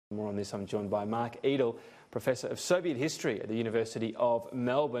More on this, I'm joined by Mark Edele, Professor of Soviet History at the University of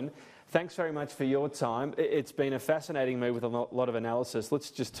Melbourne. Thanks very much for your time. It's been a fascinating move with a lot of analysis.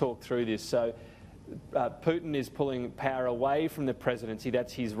 Let's just talk through this. So, Putin is pulling power away from the presidency.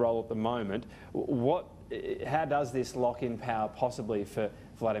 That's his role at the moment. How does this lock in power possibly for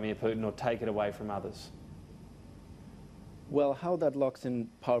Vladimir Putin or take it away from others? Well, how that locks in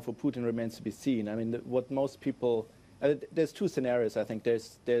power for Putin remains to be seen. I mean, what most people... there's two scenarios, I think.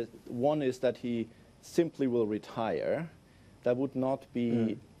 One is that he simply will retire. That would not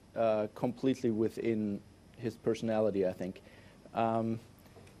be completely within his personality, I think.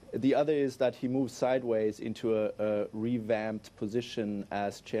 The other is that he moves sideways into a revamped position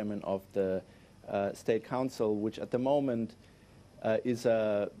as chairman of the State Council, which at the moment is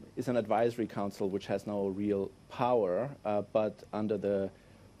an advisory council which has no real power, but under the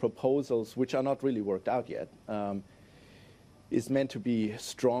proposals, which are not really worked out yet, is meant to be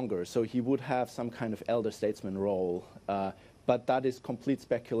stronger. So he would have some kind of elder statesman role, but that is complete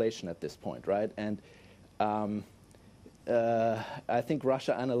speculation at this point, right? And I think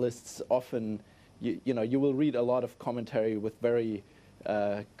Russia analysts often, you will read a lot of commentary with very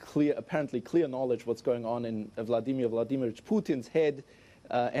apparently clear knowledge what's going on in Vladimir Vladimirovich Putin's head,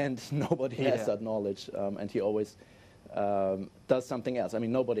 and nobody has that knowledge, and he always does something else. I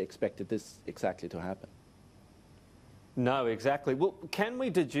mean, nobody expected this exactly to happen. No, exactly. Well, can we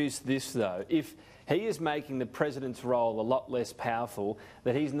deduce this, though? If he is making the president's role a lot less powerful,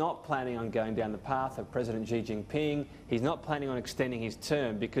 that he's not planning on going down the path of President Xi Jinping, he's not planning on extending his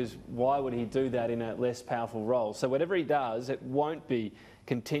term, because why would he do that in a less powerful role? So whatever he does, it won't be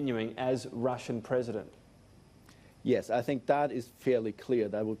continuing as Russian president. Yes, I think that is fairly clear.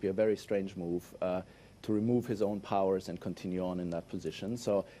 That would be a very strange move, to remove his own powers and continue on in that position.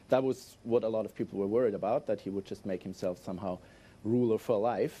 So that was what a lot of people were worried about, that he would just make himself somehow ruler for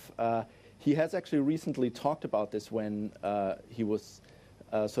life. He has actually recently talked about this when he was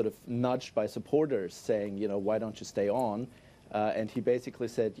sort of nudged by supporters saying, why don't you stay on? And he basically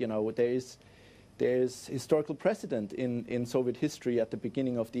said, there's historical precedent in Soviet history at the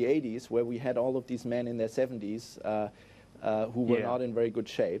beginning of the 80s where we had all of these men in their 70s who were not in very good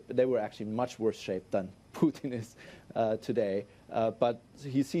shape. They were actually much worse shape than Putin is today. But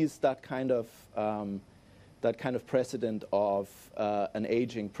he sees that kind of precedent of an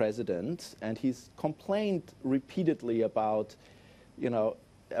aging president, and he's complained repeatedly about,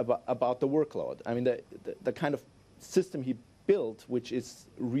 about the workload. I mean, the kind of system he built, which is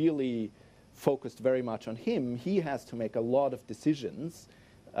really focused very much on him, he has to make a lot of decisions,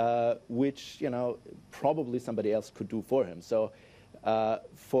 which probably somebody else could do for him. So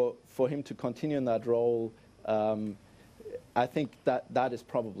for him to continue in that role, I think that is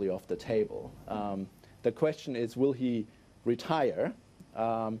probably off the table. The question is, will he retire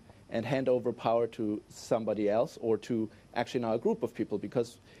and hand over power to somebody else, or to actually now a group of people?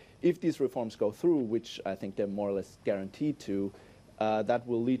 Because if these reforms go through, which I think they're more or less guaranteed to, that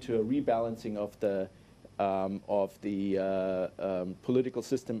will lead to a rebalancing of the political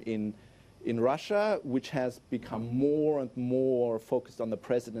system in Russia, which has become more and more focused on the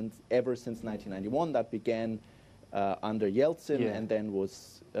president ever since 1991. That began under Yeltsin and then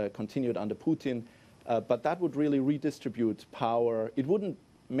was continued under Putin. But that would really redistribute power. It wouldn't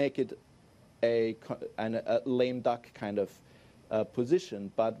make it a lame duck kind of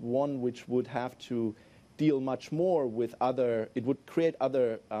position, but one which would have to deal much more with it would create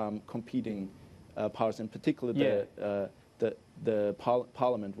other competing powers. In particular, the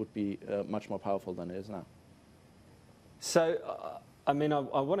parliament would be much more powerful than it is now. So, I mean, I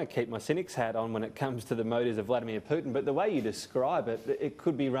want to keep my cynic's hat on when it comes to the motives of Vladimir Putin, but the way you describe it, it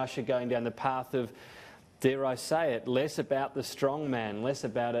could be Russia going down the path of, dare I say it, less about the strong man, less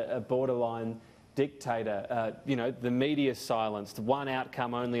about a borderline dictator, the media silenced, one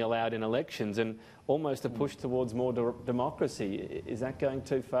outcome only allowed in elections, and almost a push towards more democracy. Is that going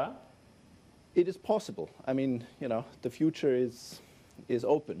too far? It is possible. I mean, the future is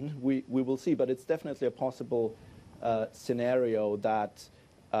open. We will see, but it's definitely a possible scenario that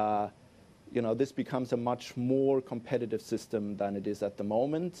this becomes a much more competitive system than it is at the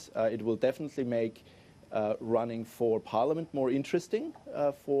moment. It will definitely make running for parliament more interesting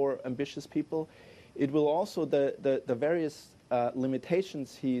for ambitious people. It will also, the various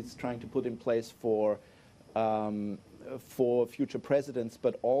limitations he's trying to put in place for future presidents,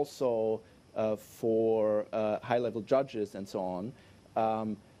 but also for high-level judges and so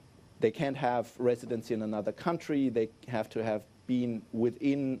on. They can't have residency in another country. They have to have been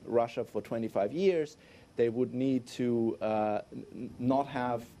within Russia for 25 years. They would need to not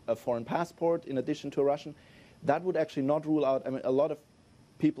have a foreign passport in addition to a Russian. That would actually not rule out, I mean, a lot of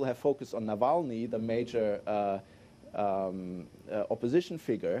people have focused on Navalny, the major opposition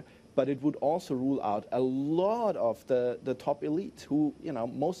figure, but it would also rule out a lot of the top elite who,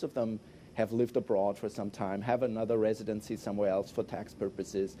 most of them have lived abroad for some time, have another residency somewhere else for tax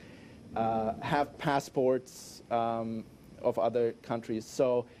purposes, have passports of other countries.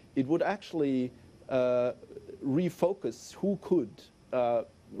 So it would actually refocus who could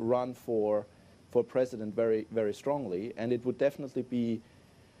run for president very, very strongly, and it would definitely be.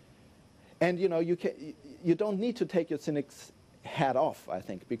 And you don't need to take your cynic's hat off, I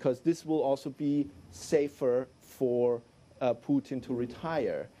think, because this will also be safer for Putin to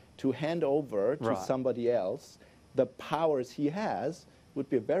retire, to hand over to somebody else the powers he has would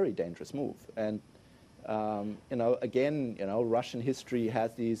be a very dangerous move. And again, Russian history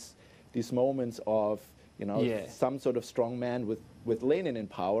has these moments of some sort of strong man with Lenin in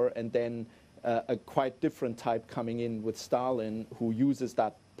power, and then a quite different type coming in with Stalin, who uses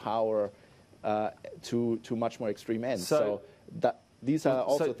that power to much more extreme ends. So these are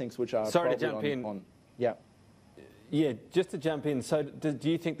also things which are sorry to jump in. Yeah, just to jump in. So do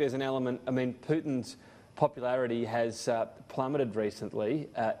you think there's an element? I mean, Putin's popularity has plummeted recently,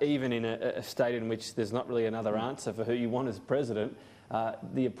 even in a state in which there's not really another answer for who you want as president.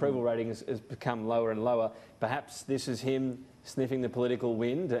 The approval rating has become lower and lower. Perhaps this is him sniffing the political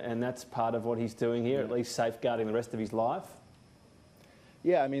wind, and that's part of what he's doing here, at least safeguarding the rest of his life.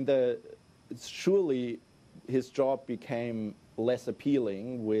 Yeah, I mean, surely his job became less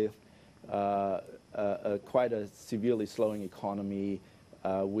appealing with quite a severely slowing economy,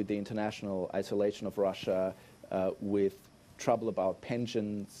 with the international isolation of Russia, with trouble about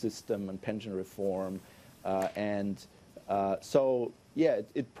pension system and pension reform, so yeah,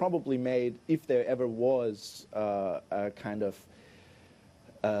 it probably made, if there ever was a kind of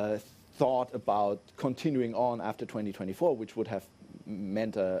thought about continuing on after 2024, which would have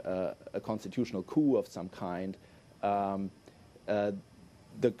meant a constitutional coup of some kind,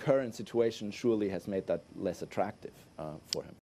 the current situation surely has made that less attractive for him.